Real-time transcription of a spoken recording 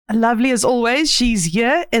Lovely as always. She's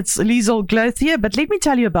here. It's Liesl Glothier, but let me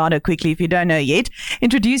tell you about her quickly if you don't know yet.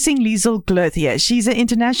 Introducing Liesl Glothier. She's an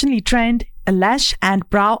internationally trained lash and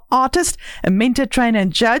brow artist, a mentor, trainer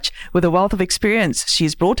and judge with a wealth of experience.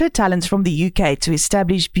 She's brought her talents from the UK to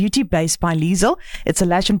establish Beauty Base by Liesl. It's a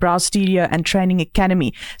lash and brow studio and training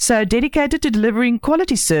academy. So dedicated to delivering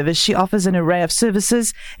quality service, she offers an array of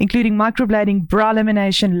services, including microblading, brow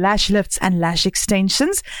lamination, lash lifts and lash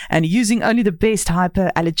extensions, and using only the best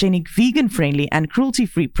hyperallergenic, vegan-friendly and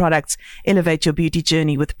cruelty-free products. Elevate your beauty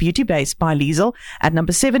journey with Beauty Base by Liesl at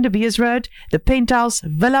number 7 De Beers Road, the Penthouse,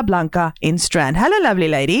 Villa Blanca in Strand. Hello, lovely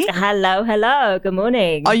lady. Hello. Good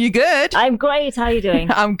morning. Are you good? I'm great. How are you doing?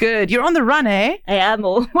 I'm good. You're on the run, eh? I am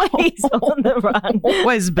always on the run.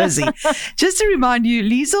 Always busy. Just to remind you,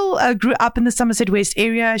 Liesl grew up in the Somerset West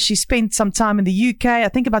area. She spent some time in the UK, I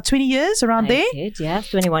think about 20 years around there. Did, yeah,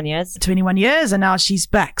 21 years. 21 years, and now she's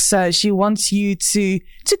back. So she wants you to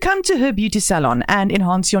come to her beauty salon and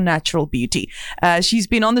enhance your natural beauty. She's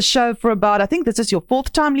been on the show for about, I think this is your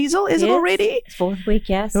 4th time, Liesl, is it already? 4th week,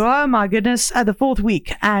 yes. Oh my goodness, the 4th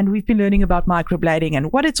week. And we've been learning about microblading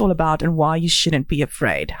and what it's all about and why you shouldn't be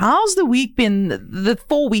afraid. How's the week been, the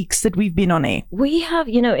 4 weeks that we've been on air? We have,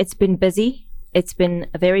 it's been busy. It's been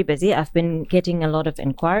very busy. I've been getting a lot of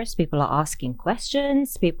inquiries. People are asking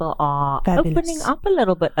questions. People are opening up a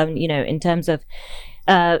little bit, in terms of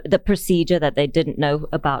the procedure that they didn't know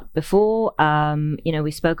about before.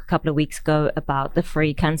 We spoke a couple of weeks ago about the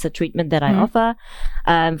free cancer treatment that I offer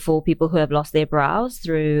for people who have lost their brows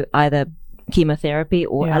through either chemotherapy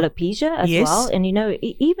or alopecia as well. And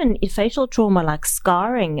even facial trauma like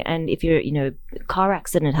scarring, and if you're car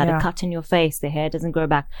accident, had a cut in your face, the hair doesn't grow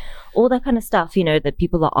back, all that kind of stuff that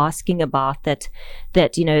people are asking about that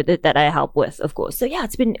I help with, of course. So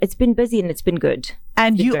it's been busy and it's been good.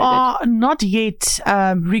 And you are not yet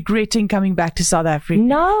regretting coming back to South Africa?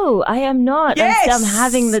 No, I am not. Yes! I'm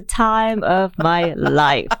having the time of my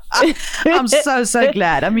life. I'm so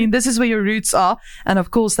glad. I mean, this is where your roots are. And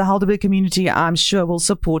of course, the Helderberg community, I'm sure, will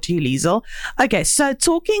support you, Liesl. Okay, so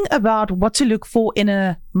talking about what to look for in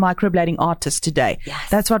a microblading artist today. Yes.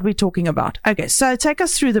 That's what we're talking about. Okay, so take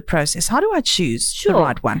us through the process. How do I choose the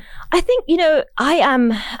right one? I think,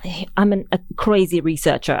 I'm a crazy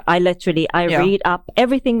researcher. I read up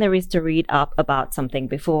everything there is to read up about something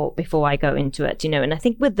before I go into it, and I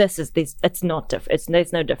think with this it's not different.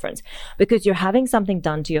 There's no difference because you're having something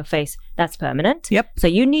done to your face that's permanent. Yep. So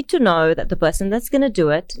you need to know that the person that's going to do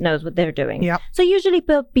it knows what they're doing. Yep. So usually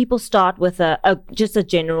people start with just a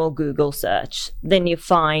general Google search. Then you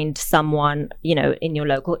find someone, in your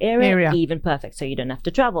local area. Even perfect. So you don't have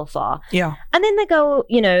to travel far. Yeah. And then they go,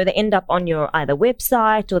 they end up on your either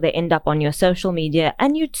website or they end up on your social media,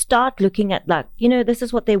 and you start looking at this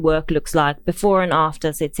is what their work looks like before and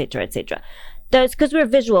afters, etc., etc. Those, because we're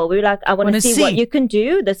visual, we're like, I want to see what you can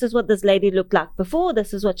do. This is what this lady looked like before.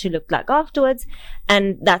 This is what she looked like afterwards,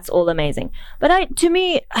 and that's all amazing. But to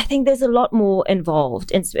me, I think there's a lot more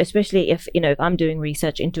involved, especially if I'm doing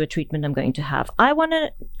research into a treatment I'm going to have. I want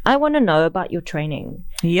to know about your training.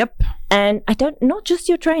 Yep. And not just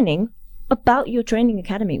your training, about your training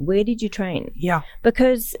academy. Where did you train? Yeah.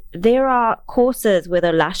 Because there are courses,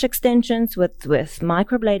 whether lash extensions, with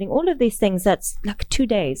microblading, all of these things, that's like 2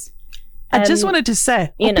 days. I just wanted to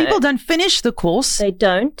say, people don't finish the course. They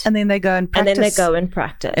don't. And then they go and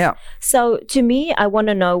practice. Yeah. So to me, I want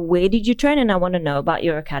to know, where did you train? And I want to know about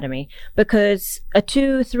your academy, because a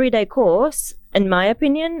 2-3 day course, in my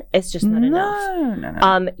opinion, is just not enough.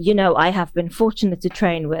 No. I have been fortunate to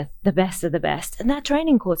train with the best of the best. And that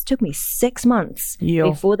training course took me 6 months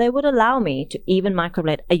before they would allow me to even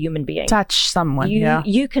microblade a human being. Touch someone.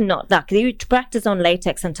 You cannot. You practice on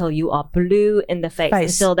latex until you are blue in the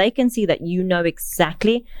face. Until they can see that you know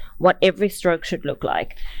exactly what every stroke should look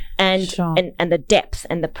like. And the depth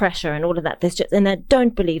and the pressure and all of that. And I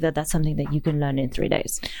don't believe that that's something that you can learn in 3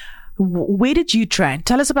 days. Where did you train?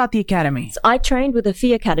 Tell us about the academy. So I trained with the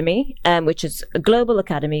FEE Academy, which is a global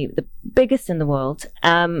academy, the biggest in the world.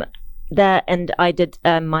 And I did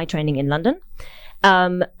my training in London.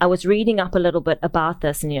 I was reading up a little bit about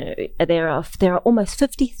this, and there are almost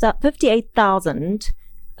 58,000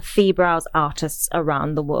 FEE brows artists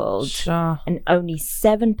around the world, and only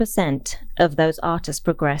 7% of those artists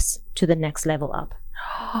progress to the next level up.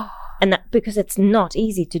 And that, because it's not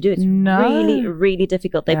easy to do. It's really, really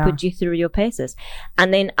difficult. They put you through your paces.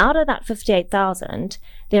 And then out of that 58,000,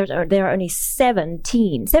 there are only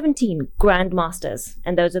 17 grandmasters.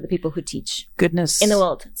 And those are the people who teach. Goodness. In the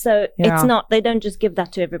world. So it's not, they don't just give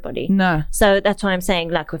that to everybody. No. So that's why I'm saying,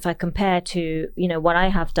 like, if I compare to, what I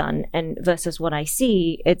have done and versus what I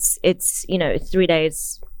see, it's 3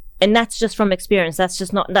 days and that's just from experience.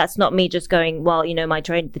 That's not me just going, well,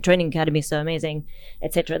 the training academy is so amazing,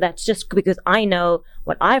 etc. That's just because I know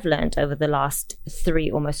what I've learned over the last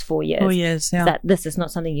almost 4 years. 4 years, yeah. That this is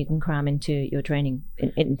not something you can cram into your training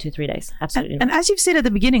into 3 days. Absolutely. And as you've said at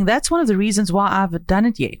the beginning, that's one of the reasons why I haven't done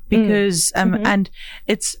it yet, because and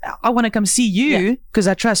I want to come see you because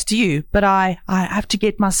I trust you, but I have to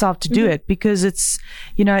get myself to do it because it's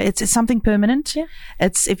something permanent. Yeah.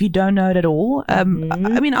 It's if you don't know it at all. I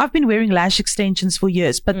mean, I've been wearing lash extensions for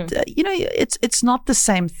years, but it's not the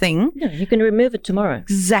same thing. No, you can remove it tomorrow.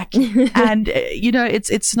 Exactly. And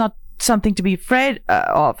it's not something to be afraid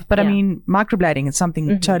of, but I mean, microblading is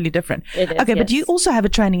something totally different. It is, okay, but you also have a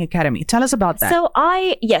training academy. Tell us about that. So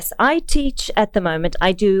I teach at the moment.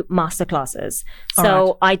 I do master classes.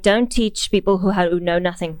 So I don't teach people who know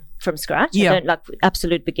nothing from scratch. I don't like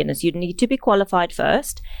absolute beginners. You need to be qualified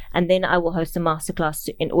first, and then I will host a masterclass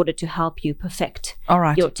in order to help you perfect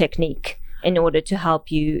your technique. In order to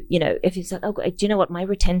help you, if you said, do you know what, my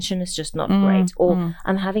retention is just not great, or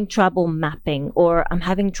I'm having trouble mapping, or I'm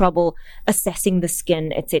having trouble assessing the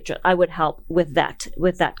skin, etc. I would help with that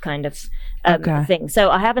kind of thing. So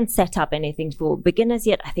I haven't set up anything for beginners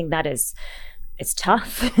yet. I think that is. It's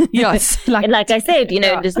tough. Yes, like I said,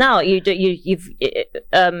 just now there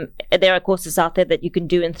are courses out there that you can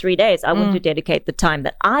do in 3 days. I want to dedicate the time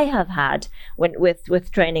that I have had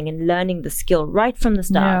with training and learning the skill right from the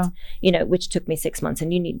start. Which took me 6 months,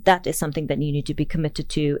 and that is something that you need to be committed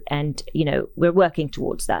to, and we're working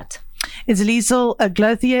towards that. It's Liesl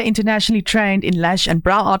Glothier, internationally trained in lash and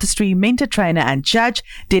brow artistry, mentor, trainer, and judge,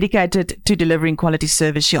 dedicated to delivering quality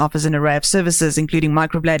service. She offers an array of services, including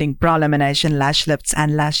microblading, brow lamination, lash lifts,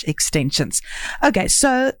 and lash extensions. Okay,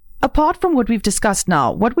 so apart from what we've discussed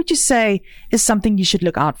now, what would you say is something you should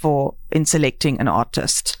look out for in selecting an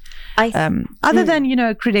artist? Other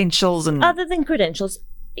than, credentials and... Other than credentials,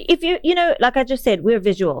 if like I just said, we're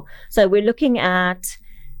visual. So we're looking at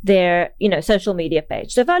their social media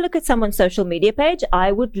page. So if I look at someone's social media page,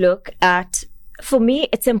 I would look at, for me,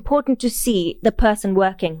 it's important to see the person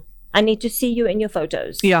working. I need to see you in your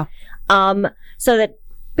photos. Yeah. So that,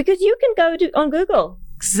 because you can go on Google.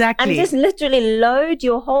 Exactly. And just literally load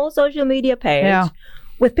your whole social media page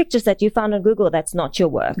with pictures that you found on Google. That's not your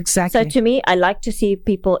work. Exactly. So to me, I like to see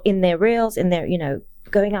people in their reels, in their,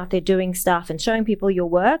 going out there doing stuff and showing people your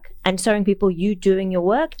work and showing people you doing your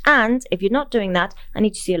work. And if you're not doing that, I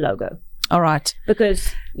need to see a logo. All right.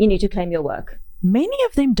 Because you need to claim your work. Many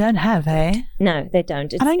of them don't have, eh? No, they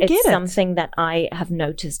don't. It's something that I have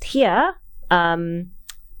noticed here.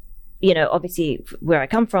 Obviously where I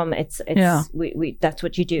come from, it's we that's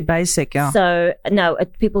what you do. Basic, yeah. So no,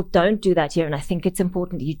 people don't do that here, and I think it's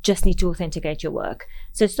important. You just need to authenticate your work.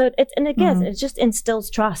 So it's, and again, it just instills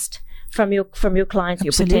trust from your clients,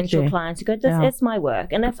 your potential clients. You go, this is my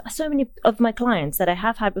work. And I've so many of my clients that I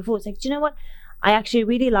have had before, it's like, do you know what? I actually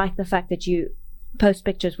really like the fact that you post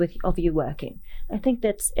pictures of you working. I think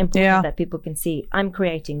that's important that people can see, I'm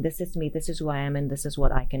creating, this is me, this is who I am, and this is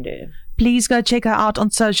what I can do. Please go check her out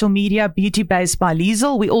on social media, Beauty Based by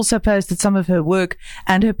Liesl. We also posted some of her work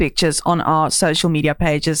and her pictures on our social media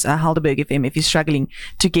pages, Helderberg FM, if you're struggling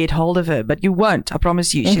to get hold of her. But you won't, I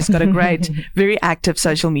promise you. She's got a great, very active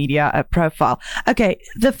social media profile. Okay,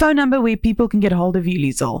 the phone number where people can get hold of you,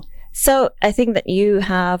 Liesl. So I think that you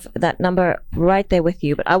have that number right there with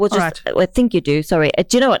you, but I will just, I think you do. Sorry.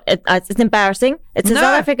 Do you know what? It's embarrassing. It's a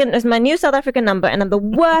South African, it's my new South African number, and I'm the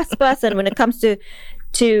worst person when it comes to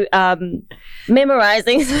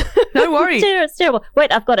memorizing. Don't worry. It's terrible.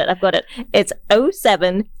 Wait, I've got it. It's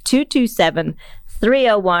 07227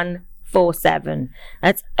 301 47.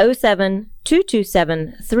 That's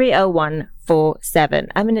 07227 301 47.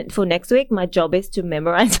 I mean, for next week, my job is to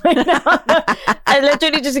memorize right now. I'm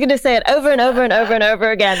literally just going to say it over and over and over and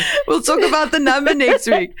over again. We'll talk about the number next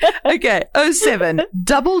week. Okay,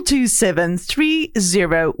 07227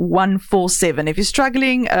 30147. If you're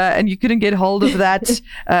struggling and you couldn't get hold of that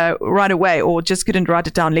right away, or just couldn't write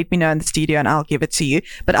it down, let me know in the studio and I'll give it to you.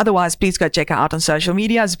 But otherwise, please go check her out on social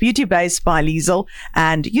media. It's Beauty Based by Liesl,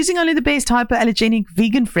 and using only the best hypoallergenic,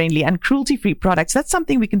 vegan-friendly and cruelty-free products. That's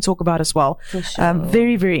something we can talk about as well. For sure.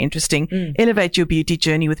 Very, very interesting. Elevate your beauty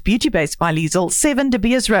journey with Beauty Based by Liesl, 7 De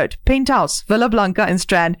Beers Road, Penthouse, Villa Blanca in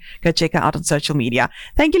Strand. Go check her out on social media.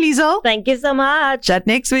 Thank you, Liesl. Thank you so much. Chat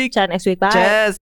next week. Bye. Cheers.